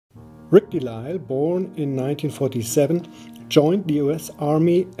Rik De Lisle, born in 1947, joined the US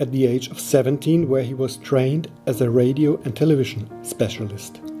Army at the age of 17, where he was trained as a radio and television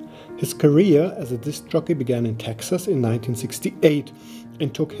specialist. His career as a disc jockey began in Texas in 1968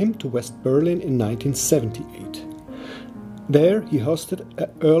 and took him to West Berlin in 1978. There he hosted an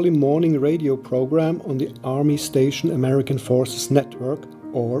early morning radio program on the Army Station American Forces Network,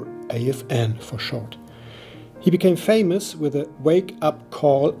 or AFN for short. He became famous with a wake-up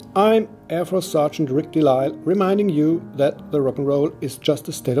call, "I'm Air Force Sergeant Rik De Lisle, reminding you that the rock and roll is just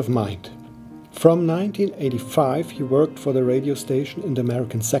a state of mind." From 1985 he worked for the radio station in the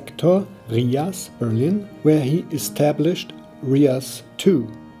American sector, RIAS Berlin, where he established RIAS 2,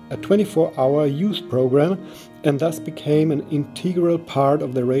 a 24-hour youth program, and thus became an integral part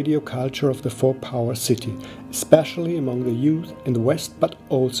of the radio culture of the four-power city, especially among the youth in the West but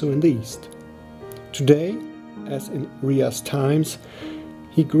also in the East. Today, as in RIAS times,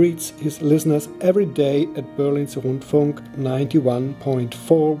 he greets his listeners every day at Berlin's Rundfunk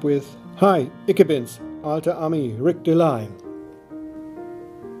 91.4 with "Hi, icke bin's, alter Ami Rik De Lisle."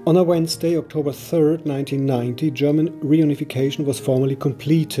 On a Wednesday, October 3rd, 1990, German reunification was formally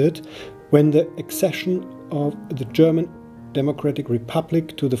completed when the accession of the German Democratic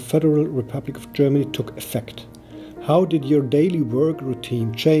Republic to the Federal Republic of Germany took effect. How did your daily work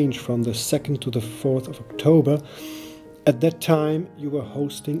routine change from the 2nd to the 4th of October? At that time, you were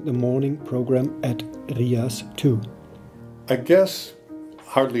hosting the morning program at RIAS 2. I guess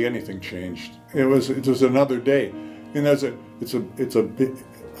hardly anything changed. It was another day. And it's a bit.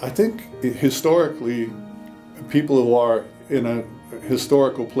 I think historically, people who are in a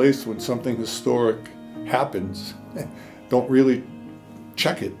historical place when something historic happens don't really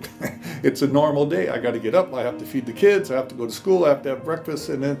check it. It's a normal day. I got to get up. I have to feed the kids. I have to go to school. I have to have breakfast,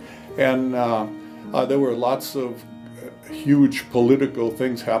 and there were lots of huge political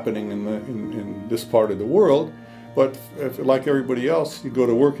things happening in this part of the world. But like everybody else, you go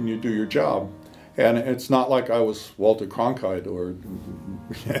to work and you do your job. And it's not like I was Walter Cronkite or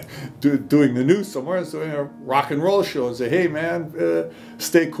doing the news somewhere. I was doing a rock and roll show and say, "Hey man,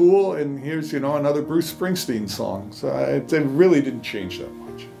 stay cool, and here's another Bruce Springsteen song." So it really didn't change that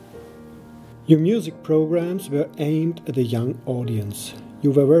much. Your music programs were aimed at a young audience.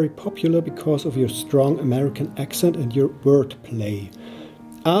 You were very popular because of your strong American accent and your wordplay.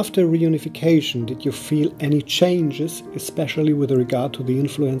 After reunification, did you feel any changes, especially with regard to the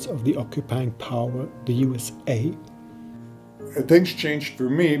influence of the occupying power, the USA? Things changed for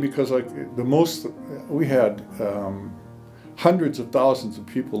me because we had hundreds of thousands of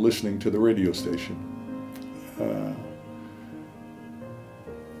people listening to the radio station.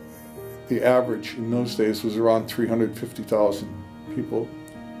 The average in those days was around 350,000 people.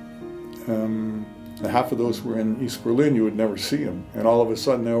 Half of those were in East Berlin. You would never see them. And all of a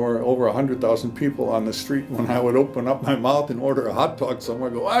sudden there were over 100,000 people on the street. When I would open up my mouth and order a hot dog somewhere,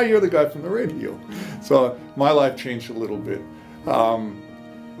 go, "Ah, you're the guy from the radio." So my life changed a little bit.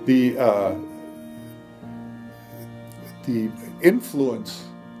 The influence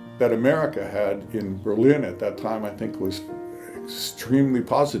that America had in Berlin at that time, I think, was extremely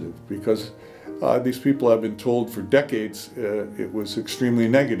positive, because these people have been told for decades it was extremely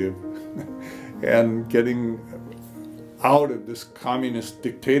negative. And getting out of this communist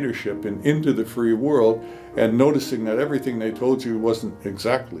dictatorship and into the free world, and noticing that everything they told you wasn't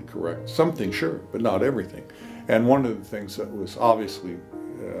exactly correct. Something, sure, but not everything. And one of the things that was obviously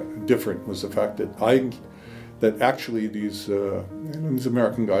different was the fact that actually these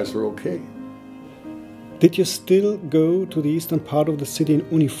American guys are okay. Did you still go to the eastern part of the city in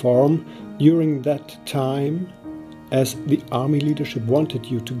uniform during that time, as the army leadership wanted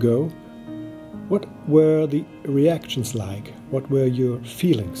you to go? What were the reactions like? What were your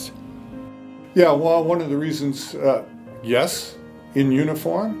feelings? Yeah, well, one of the reasons, yes, in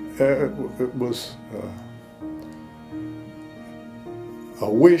uniform, it was a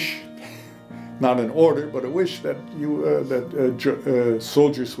wish, not an order, but a wish that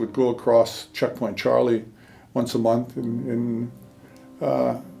soldiers would go across Checkpoint Charlie once a month in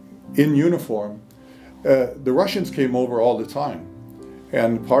uniform. The Russians came over all the time.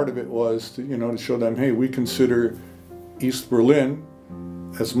 And part of it was to show them, hey, we consider East Berlin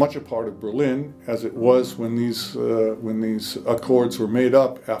as much a part of Berlin as it was when these accords were made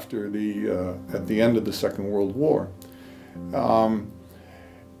up after at the end of the Second World War.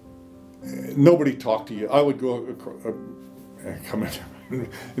 Nobody talked to you. I would go come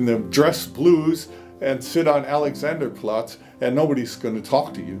in the dress blues and sit on Alexanderplatz, and nobody's going to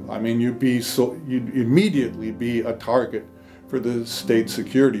talk to you. I mean, you'd immediately be a target for the state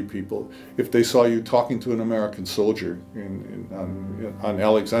security people if they saw you talking to an American soldier on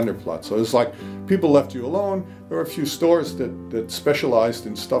Alexanderplatz. So it's like people left you alone. There were a few stores that specialized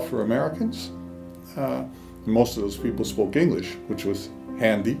in stuff for Americans. Most of those people spoke English, which was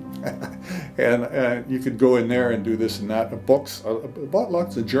handy. And you could go in there and do this and that. Books, I bought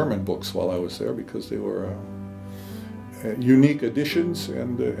lots of German books while I was there because they were unique editions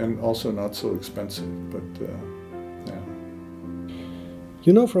and also not so expensive. But yeah.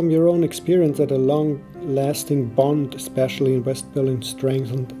 You know from your own experience that a long-lasting bond, especially in West Berlin,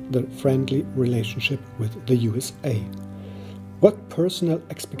 strengthened the friendly relationship with the USA. What personal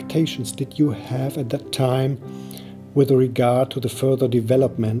expectations did you have at that time with regard to the further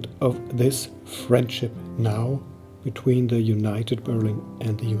development of this friendship now between the United Berlin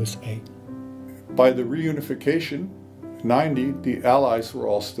and the USA? By the reunification, 90, the Allies were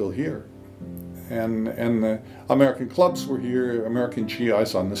all still here. And the American clubs were here, American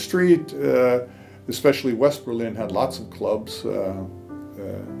GIs on the street, especially West Berlin had lots of clubs,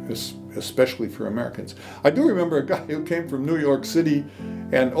 especially for Americans. I do remember a guy who came from New York City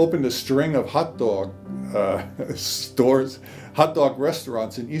and opened a string of hot dog stores, hot dog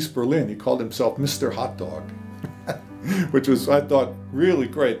restaurants in East Berlin. He called himself Mr. Hot Dog, which was, I thought, really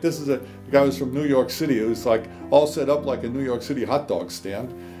great. This is the guy who was from New York City. It was like all set up like a New York City hot dog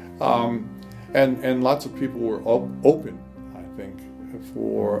stand. And lots of people were open, I think,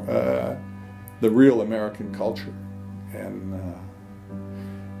 for the real American culture. And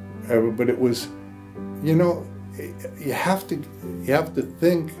but it was, you know, you have to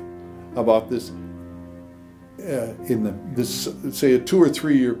think about this in this say a 2 or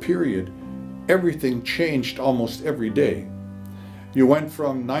 3 year period. Everything changed almost every day. You went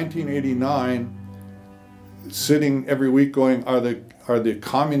from 1989 sitting every week going, are the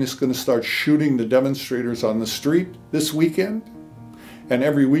communists going to start shooting the demonstrators on the street this weekend? And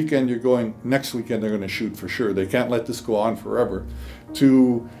every weekend you're going, next weekend they're going to shoot for sure. They can't let this go on forever.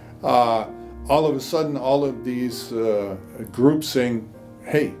 To all of a sudden, all of these groups saying,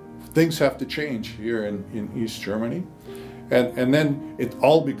 hey, things have to change here in East Germany. And then it's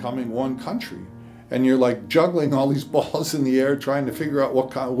all becoming one country. And you're like juggling all these balls in the air, trying to figure out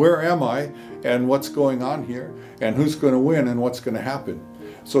where am I and what's going on here and who's going to win and what's going to happen.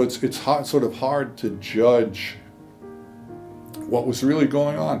 So it's hard, sort of hard to judge what was really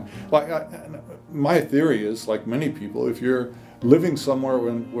going on. Like my theory is, like many people, if you're living somewhere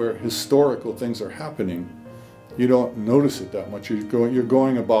where historical things are happening, you don't notice it that much. You're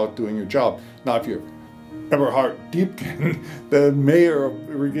going about doing your job. Now, if you're Eberhard Diepken, the mayor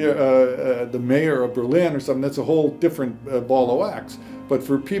of Berlin or something, that's a whole different ball of wax. But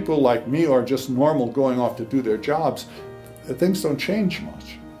for people like me who are just normal going off to do their jobs, things don't change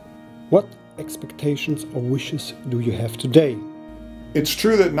much. What expectations or wishes do you have today? It's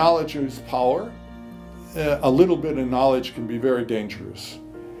true that knowledge is power. A little bit of knowledge can be very dangerous.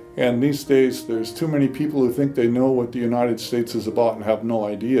 And these days, there's too many people who think they know what the United States is about and have no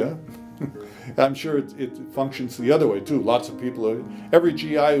idea. I'm sure it functions the other way too. Lots of people, every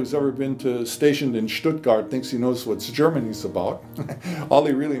GI who's ever been stationed in Stuttgart thinks he knows what Germany's about. All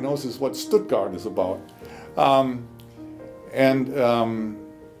he really knows is what Stuttgart is about. And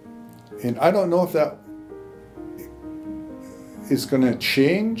I don't know if that is going to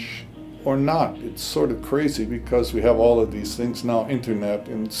change or not. It's sort of crazy because we have all of these things now, internet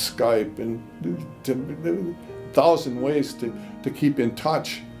and Skype and 1,000 ways to keep in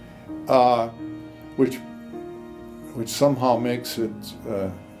touch. Which somehow makes it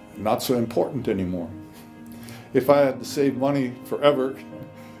not so important anymore. If I had to save money forever,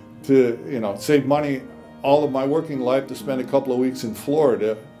 to save money all of my working life to spend a couple of weeks in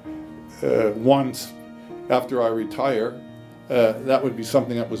Florida once after I retire, that would be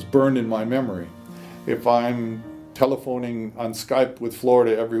something that was burned in my memory. If I'm telephoning on Skype with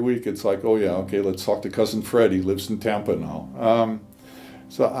Florida every week, it's like, oh yeah, okay, let's talk to cousin Fred. He lives in Tampa now.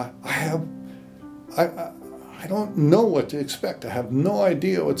 So I don't know what to expect. I have no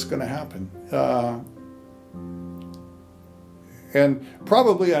idea what's going to happen. And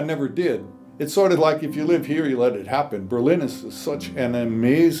probably I never did. It's sort of like if you live here, you let it happen. Berlin is such an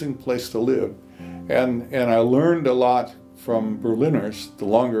amazing place to live. And I learned a lot from Berliners the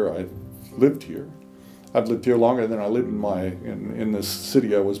longer I've lived here. I've lived here longer than I lived in this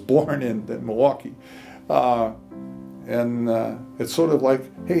city I was born in Milwaukee. And it's sort of like,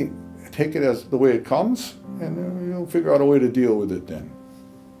 hey, take it as the way it comes, and you'll figure out a way to deal with it then.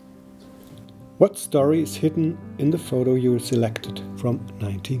 What story is hidden in the photo you selected from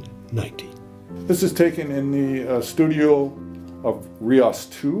 1990? This is taken in the studio of RIAS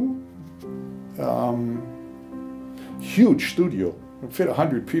 2. huge studio. It fit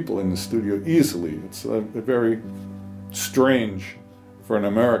 100 people in the studio easily. It's a very strange for an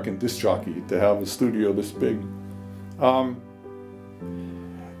American disc jockey to have a studio this big.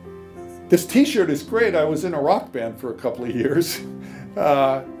 This t-shirt is great. I was in a rock band for a couple of years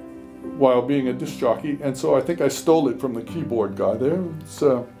while being a disc jockey, and so I think I stole it from the keyboard guy there. It's,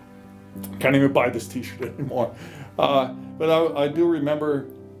 can't even buy this t-shirt anymore. But I do remember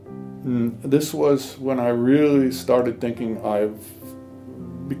this was when I really started thinking I've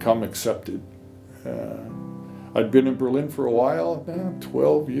become accepted. I'd been in Berlin for a while,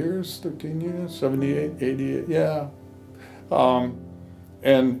 12 years, 13 years, 78, 88, yeah.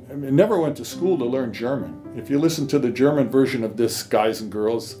 And I never went to school to learn German. If you listen to the German version of this, guys and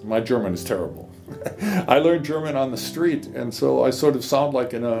girls, my German is terrible. I learned German on the street, and so I sort of sound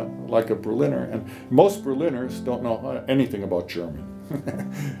like a Berliner. And most Berliners don't know anything about German.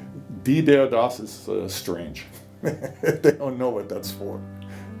 Die, der, das is strange. They don't know what that's for.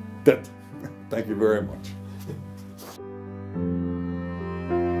 Thank you very much.